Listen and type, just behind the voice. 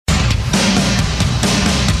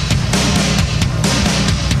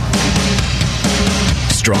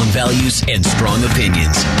strong values and strong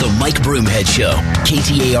opinions. The Mike Broomhead Show,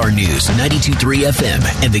 KTAR News, 92.3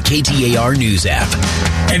 FM, and the KTAR News app.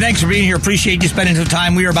 Hey, thanks for being here. Appreciate you spending some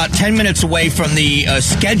time. We are about 10 minutes away from the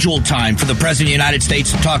scheduled time for the President of the United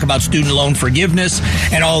States to talk about student loan forgiveness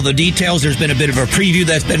and all the details. There's been a bit of a preview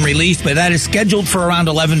that's been released, but that is scheduled for around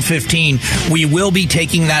 11:15. We will be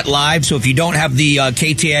taking that live, so if you don't have the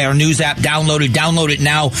KTAR News app download it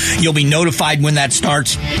now. You'll be notified when that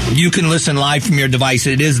starts. You can listen live from your device.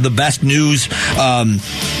 It is the best news,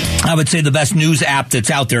 I would say the best news app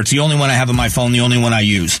that's out there. It's the only one I have on my phone, the only one I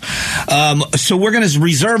use. So we're going to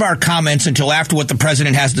reserve our comments until after what the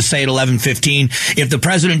president has to say at 11:15. If the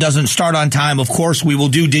president doesn't start on time, of course, we will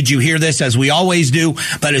do Did You Hear This, as we always do.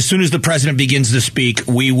 But as soon as the president begins to speak,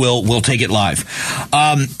 we'll take it live.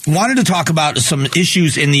 Wanted to talk about some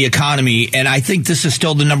issues in the economy, and I think this is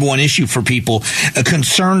still the number one issue for people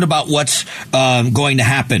concerned about what's going to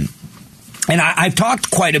happen. And I've talked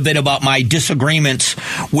quite a bit about my disagreements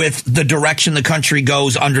with the direction the country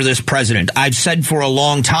goes under this president. I've said for a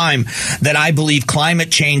long time that I believe climate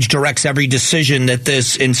change directs every decision that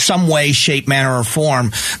this, in some way, shape, manner, or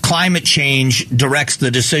form, climate change directs the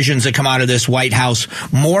decisions that come out of this White House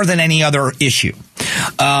more than any other issue.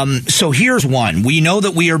 So here's one. We know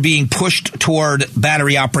that we are being pushed toward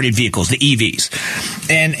battery-operated vehicles, the EVs.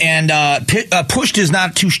 And pushed is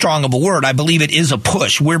not too strong of a word. I believe it is a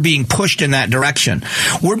push. We're being pushed in that direction.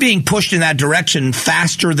 We're being pushed in that direction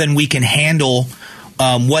faster than we can handle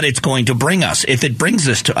what it's going to bring us, if it brings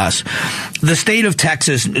this to us. The state of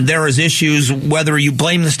Texas, there is issues, whether you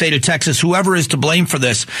blame the state of Texas, whoever is to blame for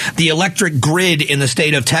this. The electric grid in the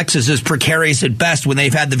state of Texas is precarious at best when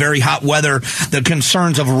they've had the very hot weather, the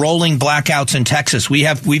concerns of rolling blackouts in Texas.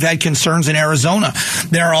 We've had concerns in Arizona.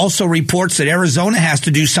 There are also reports that Arizona has to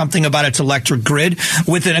do something about its electric grid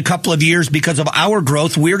within a couple of years because of our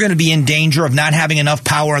growth. We're going to be in danger of not having enough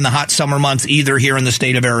power in the hot summer months either here in the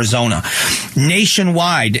state of Arizona. Nationwide,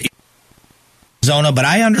 but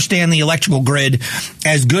I understand the electrical grid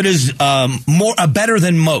as good as better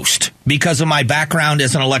than most because of my background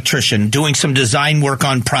as an electrician, doing some design work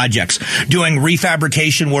on projects, doing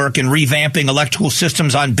refabrication work and revamping electrical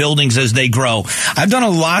systems on buildings as they grow. I've done a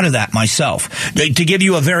lot of that myself. To give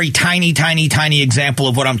you a very tiny example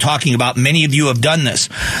of what I'm talking about, many of you have done this.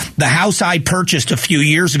 The house I purchased a few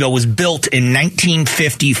years ago was built in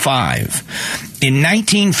 1955. In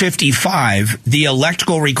 1955, the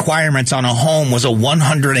electrical requirements on a home was a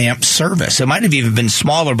 100 amp service. It might have even been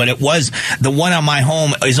smaller, but it was. The one on my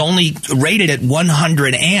home is only rated at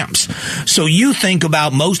 100 amps. So you think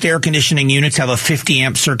about most air conditioning units have a 50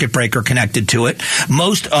 amp circuit breaker connected to it.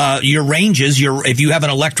 Most your ranges, if you have an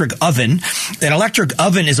electric oven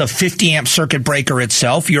is a 50 amp circuit breaker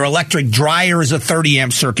itself. Your electric dryer is a 30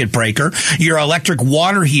 amp circuit breaker. Your electric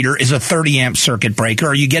water heater is a 30 amp circuit breaker.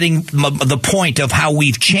 Are you getting the point of how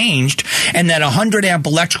we've changed, and that 100 amp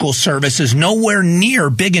electrical service is nowhere near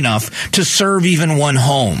big enough to serve even one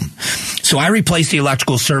home? So I replaced the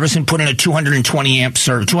electrical service and put in a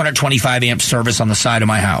 225 amp service on the side of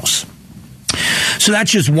my house. So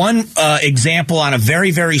that's just one example on a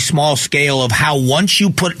very, very small scale of how once you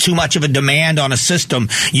put too much of a demand on a system,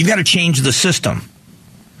 you've got to change the system.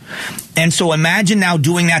 And so imagine now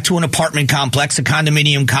doing that to an apartment complex, a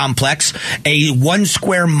condominium complex, a 1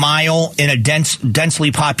 square mile in a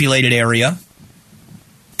densely populated area,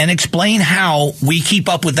 and explain how we keep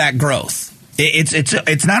up with that growth.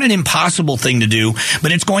 It's not an impossible thing to do,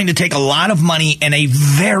 but it's going to take a lot of money and a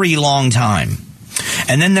very long time.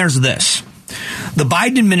 And then there's this. The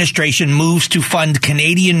Biden administration moves to fund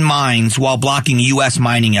Canadian mines while blocking U.S.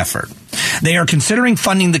 mining effort. They are considering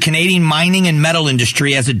funding the Canadian mining and metal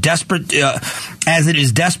industry as it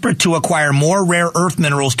is desperate to acquire more rare earth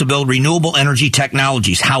minerals to build renewable energy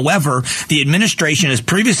technologies. However, the administration has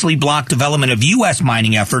previously blocked development of U.S.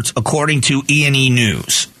 mining efforts, according to E&E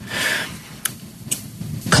News.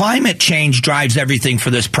 Climate change drives everything for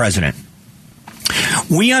this president.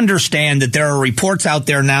 We understand that there are reports out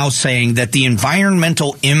there now saying that the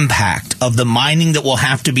environmental impact of the mining that will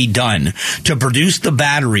have to be done to produce the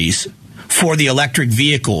batteries for the electric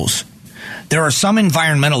vehicles. There are some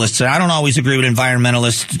environmentalists, and I don't always agree with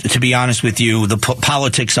environmentalists, to be honest with you, the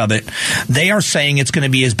politics of it. They are saying it's going to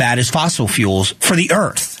be as bad as fossil fuels for the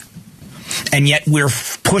earth. And yet we're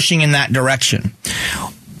pushing in that direction.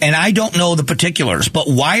 And I don't know the particulars, but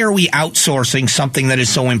why are we outsourcing something that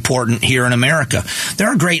is so important here in America? There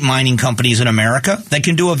are great mining companies in America that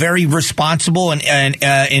can do a very responsible and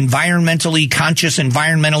environmentally conscious,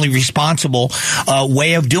 environmentally responsible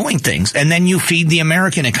way of doing things. And then you feed the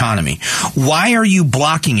American economy. Why are you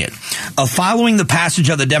blocking it? Following the passage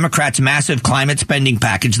of the Democrats' massive climate spending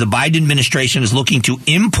package, the Biden administration is looking to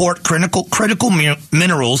import critical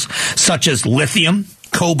minerals such as lithium,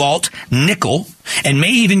 cobalt, nickel, and may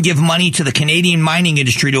even give money to the Canadian mining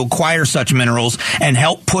industry to acquire such minerals and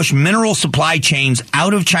help push mineral supply chains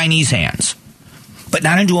out of Chinese hands, but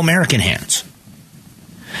not into American hands.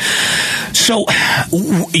 So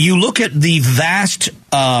you look at the vast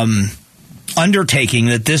undertaking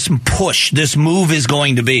that this move is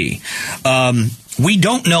going to be. We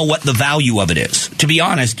don't know what the value of it is. To be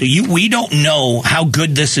honest, we don't know how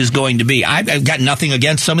good this is going to be. I've got nothing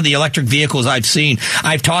against some of the electric vehicles I've seen.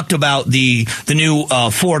 I've talked about the new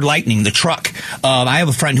Ford Lightning, the truck. I have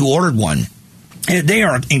a friend who ordered one. They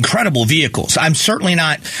are incredible vehicles. I'm certainly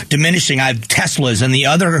not diminishing. I have Teslas and the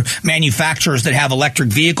other manufacturers that have electric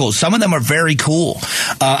vehicles. Some of them are very cool.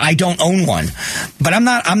 I don't own one, but I'm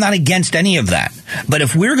not against any of that. But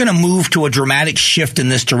if we're going to move to a dramatic shift in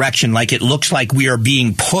this direction, like it looks like we are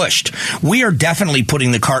being pushed, we are definitely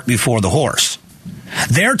putting the cart before the horse.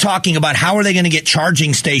 They're talking about how are they going to get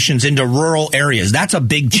charging stations into rural areas. That's a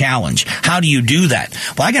big challenge. How do you do that?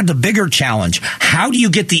 Well, I got the bigger challenge. How do you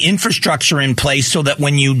get the infrastructure in place so that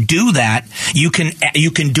when you do that, you can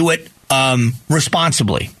do it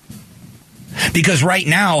responsibly? Because right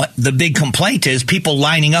now, the big complaint is people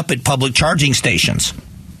lining up at public charging stations.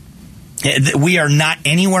 We are not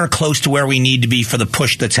anywhere close to where we need to be for the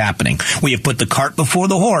push that's happening. We have put the cart before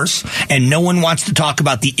the horse, and no one wants to talk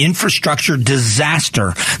about the infrastructure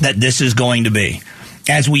disaster that this is going to be.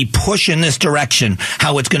 As we push in this direction,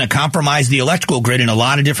 how it's going to compromise the electrical grid in a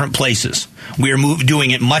lot of different places. We are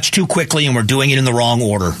doing it much too quickly, and we're doing it in the wrong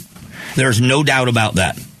order. There's no doubt about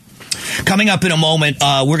that. Coming up in a moment,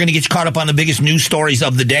 we're going to get you caught up on the biggest news stories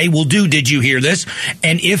of the day. We'll do Did You Hear This?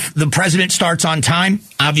 And if the president starts on time,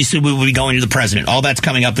 obviously we will be going to the president. All that's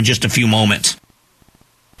coming up in just a few moments.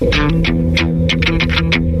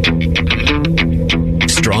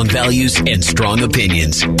 Strong values and strong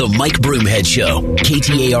opinions. The Mike Broomhead Show.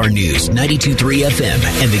 KTAR News, 92.3 FM,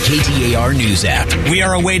 and the KTAR News app. We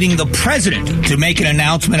are awaiting the president to make an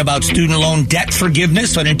announcement about student loan debt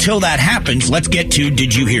forgiveness. But until that happens, let's get to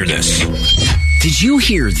Did You Hear This? Did you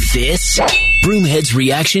hear this? Broomhead's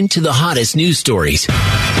reaction to the hottest news stories.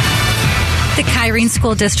 The Kyrene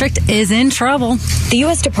School District is in trouble. The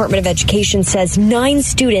U.S. Department of Education says 9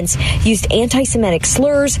 students used anti-Semitic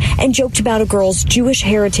slurs and joked about a girl's Jewish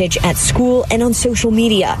heritage at school and on social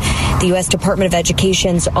media. The U.S. Department of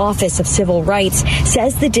Education's Office of Civil Rights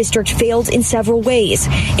says the district failed in several ways,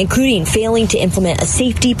 including failing to implement a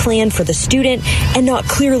safety plan for the student and not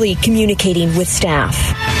clearly communicating with staff.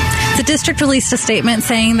 The district released a statement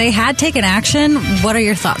saying they had taken action. What are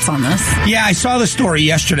your thoughts on this? Yeah, I saw the story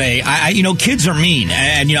yesterday. Kids are mean,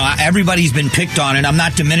 and everybody's been picked on, and I'm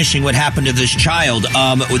not diminishing what happened to this child.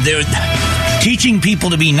 They're teaching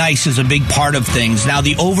people to be nice is a big part of things. Now,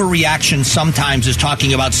 the overreaction sometimes is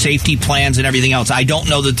talking about safety plans and everything else. I don't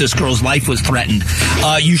know that this girl's life was threatened.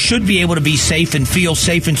 You should be able to be safe and feel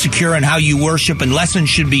safe and secure in how you worship, and lessons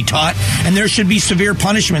should be taught, and there should be severe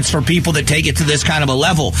punishments for people that take it to this kind of a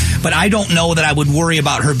level. But I don't know that I would worry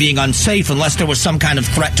about her being unsafe unless there was some kind of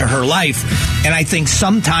threat to her life. And I think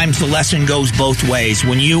sometimes the lesson goes both ways.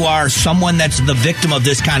 When you are someone that's the victim of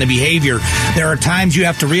this kind of behavior, there are times you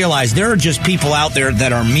have to realize there are just people out there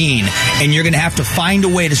that are mean, and you're going to have to find a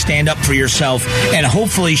way to stand up for yourself. And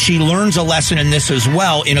hopefully she learns a lesson in this as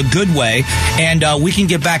well in a good way, and we can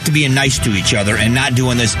get back to being nice to each other and not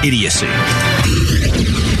doing this idiocy.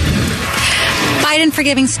 Biden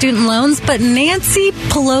forgiving student loans, but Nancy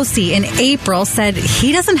Pelosi in April said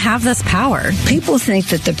he doesn't have this power. People think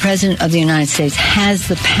that the President of the United States has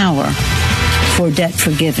the power for debt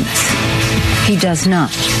forgiveness. He does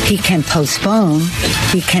not. He can postpone,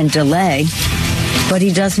 he can delay, but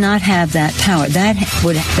he does not have that power. That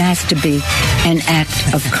has to be an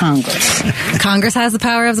act of Congress. Congress has the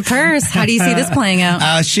power of the purse. How do you see this playing out?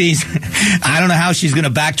 I don't know how she's going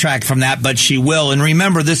to backtrack from that, but she will. And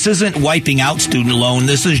remember, this isn't wiping out student loan.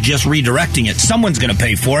 This is just redirecting it. Someone's going to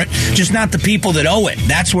pay for it, just not the people that owe it.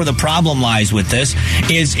 That's where the problem lies with this,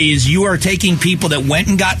 is you are taking people that went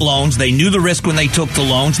and got loans. They knew the risk when they took the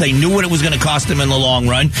loans. They knew what it was going to cost them in the long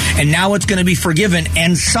run. And now it's going to be forgiven,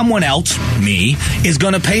 and someone else, me, is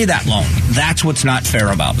going to pay that loan. That's what's not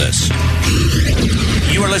fair about this.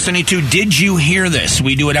 You are listening to Did You Hear This?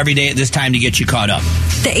 We do it every day at this time to get you caught up.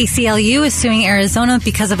 The ACLU is suing Arizona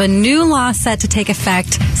because of a new law set to take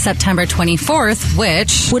effect September 24th,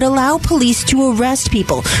 which would allow police to arrest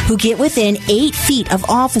people who get within 8 feet of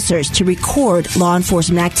officers to record law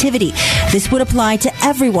enforcement activity. This would apply to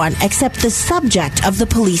everyone except the subject of the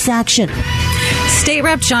police action. State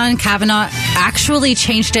Rep John Kavanaugh actually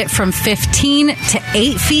changed it from 15 to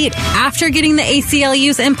 8 feet after getting the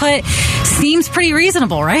ACLU's input. Seems pretty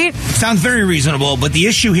reasonable, right? Sounds very reasonable, but the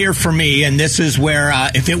issue here for me, and this is where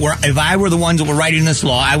if I were the ones that were writing this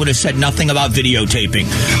law, I would have said nothing about videotaping.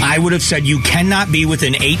 I would have said you cannot be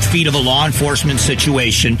within 8 feet of a law enforcement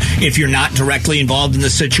situation if you're not directly involved in the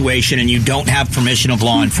situation and you don't have permission of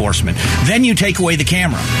law enforcement. Then you take away the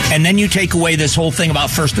camera, and then you take away this whole thing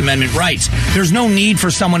about First Amendment rights. There's no need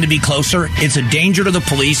for someone to be closer. It's a danger to the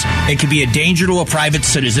police. It could be a danger to a private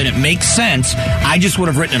citizen. It makes sense. I just would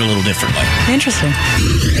have written it a little differently. Interesting.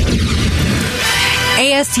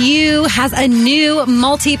 ASU has a new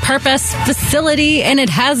multi-purpose facility, and it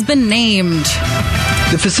has been named.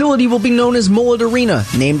 The facility will be known as Mullet Arena,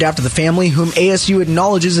 named after the family whom ASU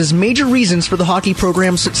acknowledges as major reasons for the hockey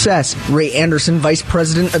program's success. Ray Anderson, vice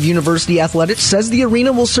president of University Athletics, says the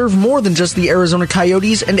arena will serve more than just the Arizona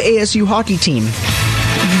Coyotes and ASU hockey team.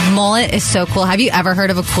 Mullet is so cool. Have you ever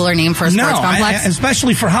heard of a cooler name for a sports complex?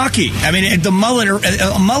 Especially for hockey. I mean, the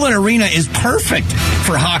Mullet Arena is perfect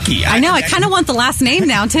for hockey. I know. I kind of want the last name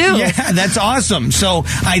now, too. Yeah, that's awesome. So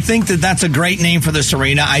I think that's a great name for this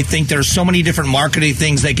arena. I think there's so many different marketing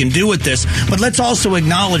things they can do with this. But let's also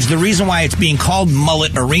acknowledge the reason why it's being called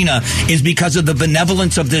Mullet Arena is because of the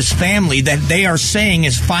benevolence of this family that they are saying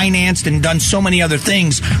is financed and done so many other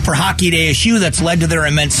things for hockey at ASU that's led to their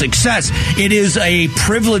immense success. It is a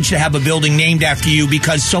privilege to have a building named after you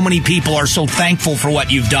because so many people are so thankful for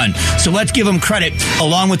what you've done. So let's give them credit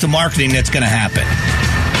along with the marketing that's going to happen.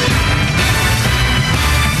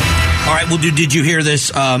 All right, well, did you hear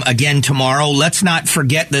this again tomorrow? Let's not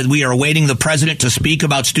forget that we are awaiting the president to speak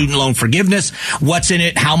about student loan forgiveness. What's in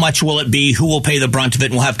it? How much will it be? Who will pay the brunt of it?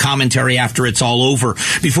 And we'll have commentary after it's all over.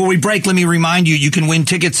 Before we break, let me remind you, you can win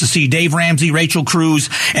tickets to see Dave Ramsey, Rachel Cruz,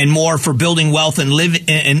 and more for Building Wealth and live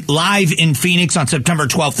in Phoenix on September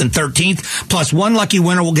 12th and 13th. Plus, one lucky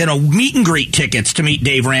winner will get a meet and greet tickets to meet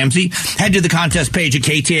Dave Ramsey. Head to the contest page at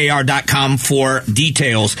ktar.com for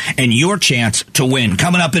details and your chance to win.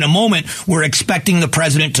 Coming up in a moment, we're expecting the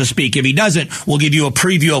president to speak. If he doesn't, we'll give you a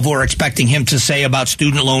preview of what we're expecting him to say about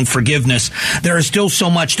student loan forgiveness. There is still so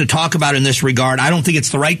much to talk about in this regard. I don't think it's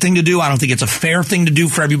the right thing to do. I don't think it's a fair thing to do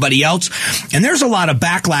for everybody else. And there's a lot of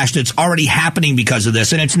backlash that's already happening because of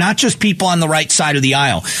this. And it's not just people on the right side of the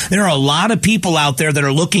aisle. There are a lot of people out there that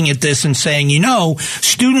are looking at this and saying,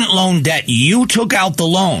 student loan debt, you took out the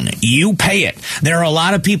loan, you pay it. There are a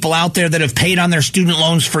lot of people out there that have paid on their student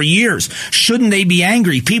loans for years. Shouldn't they be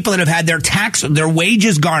angry? People that have had their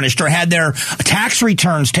wages garnished or had their tax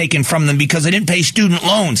returns taken from them because they didn't pay student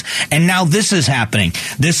loans. And now this is happening.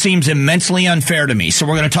 This seems immensely unfair to me. So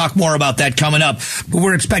we're going to talk more about that coming up. But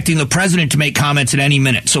we're expecting the president to make comments at any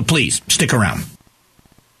minute. So please stick around.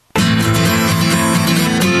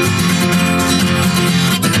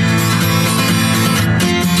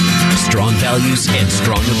 Strong values and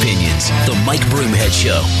strong opinions. The Mike Broomhead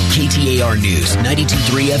Show. KTAR News,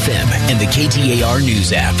 92.3 FM, and the KTAR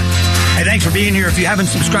News app. Hey, thanks for being here. If you haven't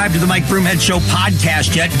subscribed to the Mike Broomhead Show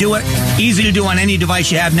podcast yet, do it. Easy to do on any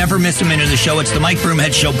device you have. Never miss a minute of the show. It's the Mike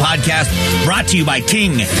Broomhead Show podcast, brought to you by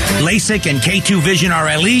King, LASIK, and K2 Vision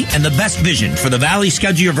RLE, and the best vision for the Valley.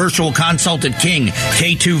 Schedule your virtual consult at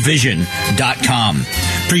king2vision.com.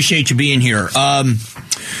 Appreciate you being here.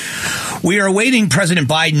 We are awaiting President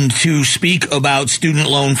Biden to speak about student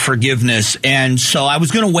loan forgiveness, and so I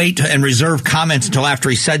was going to wait and reserve comments until after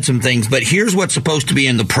he said some things, but here's what's supposed to be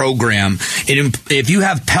in the program. If you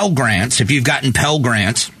have Pell Grants, if you've gotten Pell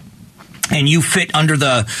Grants, and you fit under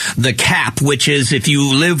the cap, which is if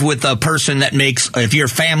you live with a person that makes, if your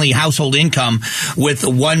family household income with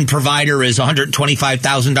one provider is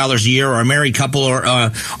 $125,000 a year, or a married couple or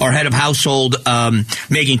head of household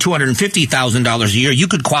making $250,000 a year, you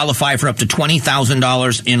could qualify for up to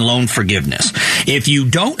 $20,000 in loan forgiveness. If you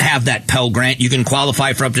don't have that Pell Grant, you can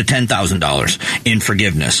qualify for up to $10,000 in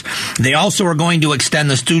forgiveness. They also are going to extend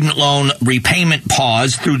the student loan repayment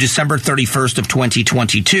pause through December 31st of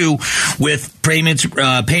 2022, with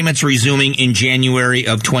payments resuming in January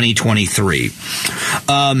of 2023.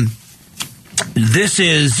 This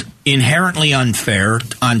is inherently unfair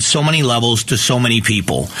on so many levels to so many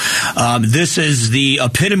people. This is the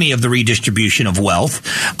epitome of the redistribution of wealth.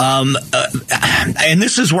 And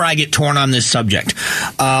this is where I get torn on this subject.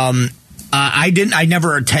 I didn't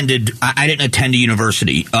attend a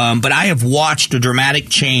university, but I have watched a dramatic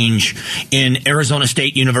change in Arizona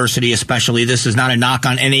State University, especially. This is not a knock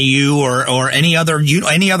on NAU or any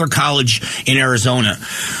other college in Arizona.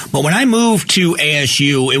 But when I moved to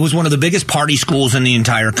ASU, it was one of the biggest party schools in the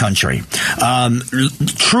entire country.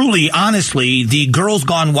 Truly, honestly, the Girls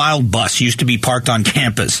Gone Wild bus used to be parked on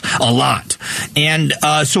campus a lot. And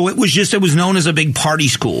so it was known as a big party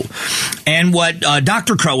school. And what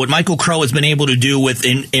Michael Crow has been able to do with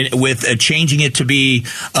changing it to be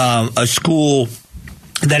a school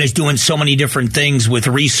that is doing so many different things with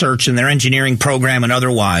research and their engineering program and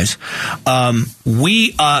otherwise,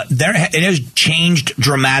 it has changed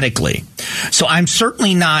dramatically. So I'm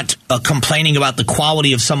certainly not complaining about the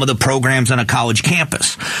quality of some of the programs on a college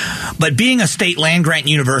campus. But being a state land-grant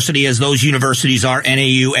university, as those universities are,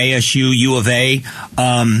 NAU, ASU, U of A,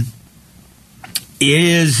 it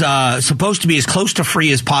is supposed to be as close to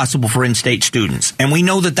free as possible for in-state students. And we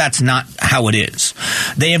know that that's not how it is.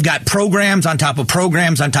 They have got programs on top of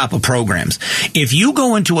programs on top of programs. If you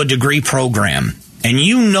go into a degree program and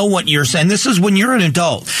you know what you're saying, this is when you're an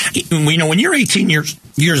adult. When you're 18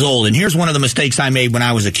 years old, and here's one of the mistakes I made when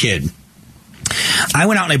I was a kid. I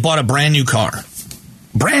went out and I bought a brand new car.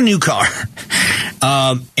 And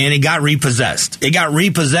it got repossessed. It got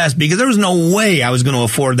repossessed because there was no way I was going to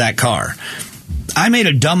afford that car. I made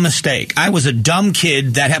a dumb mistake. I was a dumb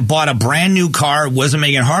kid that had bought a brand new car, wasn't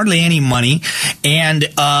making hardly any money, and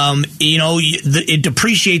it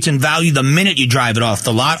depreciates in value the minute you drive it off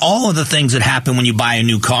the lot. All of the things that happen when you buy a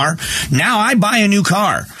new car. Now I buy a new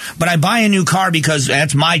car, but I buy a new car because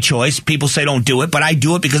that's my choice. People say don't do it, but I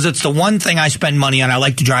do it because it's the one thing I spend money on. I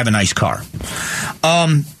like to drive a nice car.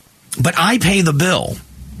 But I pay the bill.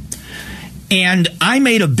 And I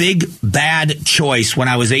made a big, bad choice when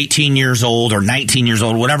I was 18 years old or 19 years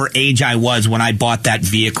old, whatever age I was when I bought that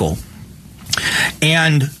vehicle.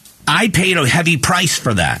 And I paid a heavy price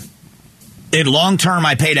for that. In long term,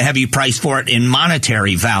 I paid a heavy price for it in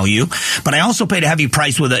monetary value, but I also paid a heavy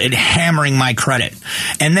price with it hammering my credit.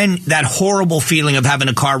 And then that horrible feeling of having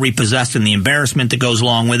a car repossessed and the embarrassment that goes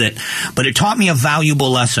along with it. But it taught me a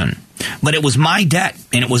valuable lesson. But it was my debt,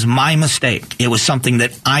 and it was my mistake. It was something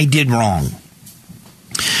that I did wrong.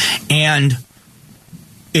 And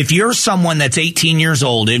if you're someone that's 18 years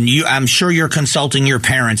old, and I'm sure you're consulting your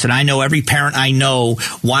parents, and I know every parent I know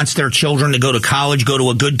wants their children to go to college, go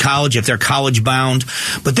to a good college if they're college bound.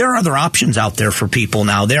 But there are other options out there for people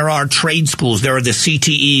now. There are trade schools. There are the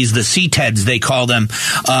CTEs, the CTEDs, they call them,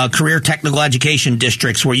 career technical education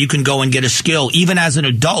districts, where you can go and get a skill. Even as an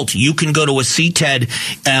adult, you can go to a CTED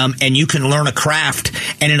and you can learn a craft.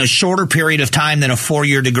 And in a shorter period of time than a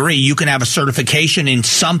 4-year degree, you can have a certification in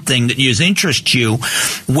something that interests you,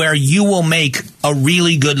 where you will make a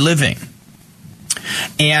really good living.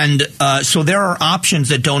 And so there are options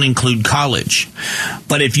that don't include college.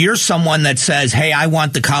 But if you're someone that says, hey, I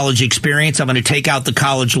want the college experience, I'm going to take out the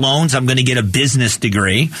college loans, I'm going to get a business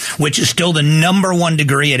degree, which is still the number one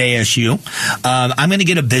degree at ASU. I'm going to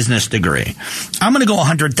get a business degree. I'm going to go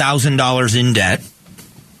 $100,000 in debt.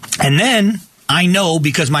 And then I know,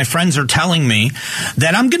 because my friends are telling me,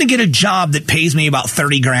 that I'm going to get a job that pays me about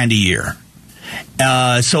 $30,000 a year.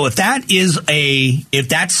 So if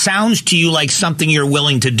that sounds to you like something you're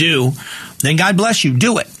willing to do, then God bless you.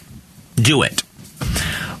 Do it. Do it.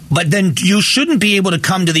 But then you shouldn't be able to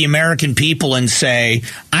come to the American people and say,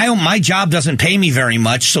 my job doesn't pay me very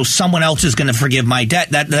much, so someone else is going to forgive my debt.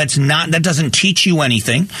 That doesn't teach you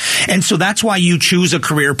anything. And so that's why you choose a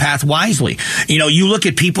career path wisely. You look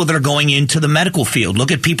at people that are going into the medical field,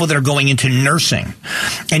 look at people that are going into nursing,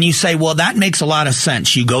 and you say, well, that makes a lot of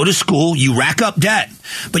sense. You go to school, you rack up debt,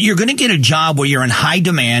 but you're going to get a job where you're in high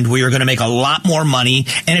demand, where you're going to make a lot more money,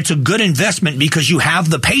 and it's a good investment because you have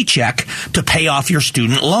the paycheck to pay off your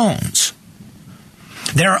student loans.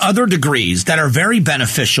 There are other degrees that are very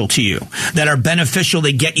beneficial to you, that are beneficial,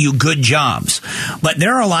 that get you good jobs. But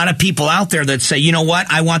there are a lot of people out there that say, you know what,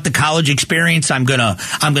 I want the college experience, I'm gonna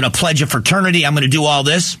pledge a fraternity, I'm going to do all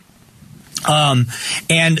this.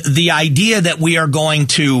 And the idea that we are going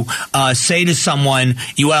to say to someone,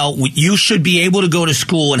 well, you should be able to go to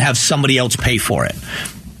school and have somebody else pay for it.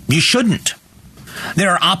 You shouldn't. There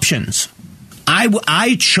are options.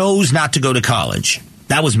 I chose not to go to college.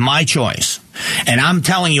 That was my choice. And I'm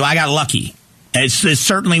telling you, I got lucky. It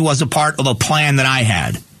certainly was a part of a plan that I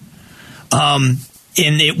had. And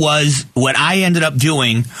it was, what I ended up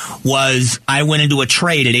doing was I went into a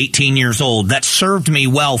trade at 18 years old that served me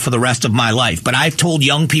well for the rest of my life. But I've told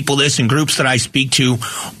young people this in groups that I speak to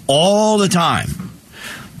all the time,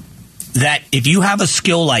 that if you have a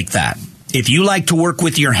skill like that, If you like to work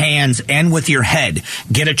with your hands and with your head,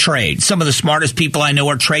 get a trade. Some of the smartest people I know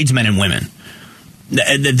are tradesmen and women.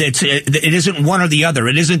 It isn't one or the other.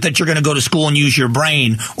 It isn't that you're going to go to school and use your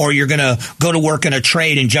brain, or you're going to go to work in a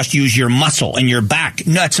trade and just use your muscle and your back.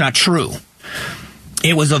 No, that's not true.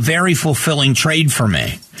 It was a very fulfilling trade for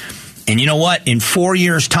me. And you know what? In 4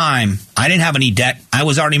 years' time, I didn't have any debt. I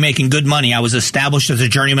was already making good money. I was established as a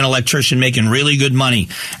journeyman electrician, making really good money.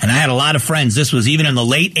 And I had a lot of friends. This was even in the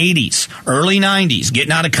late 80s, early 90s,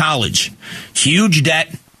 getting out of college. Huge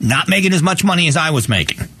debt, not making as much money as I was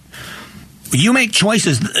making. You make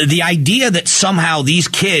choices. The idea that somehow these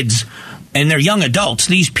kids and they're young adults,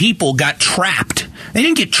 these people got trapped. They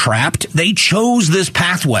didn't get trapped. They chose this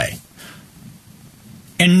pathway.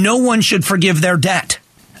 And no one should forgive their debt.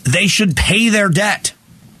 They should pay their debt.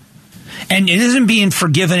 And it isn't being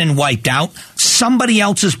forgiven and wiped out. Somebody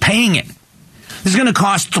else is paying it. This is going to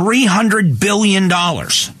cost $300 billion.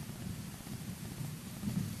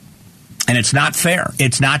 And it's not fair.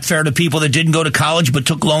 It's not fair to people that didn't go to college but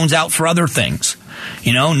took loans out for other things.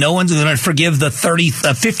 You know, no one's going to forgive the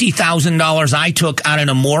 $50,000 I took out in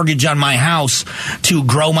a mortgage on my house to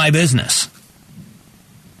grow my business.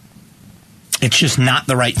 It's just not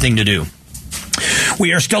the right thing to do.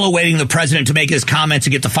 We are still awaiting the president to make his comments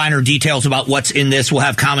and get the finer details about what's in this. We'll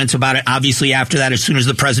have comments about it, obviously, after that. As soon as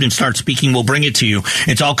the president starts speaking, we'll bring it to you.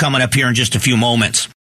 It's all coming up here in just a few moments.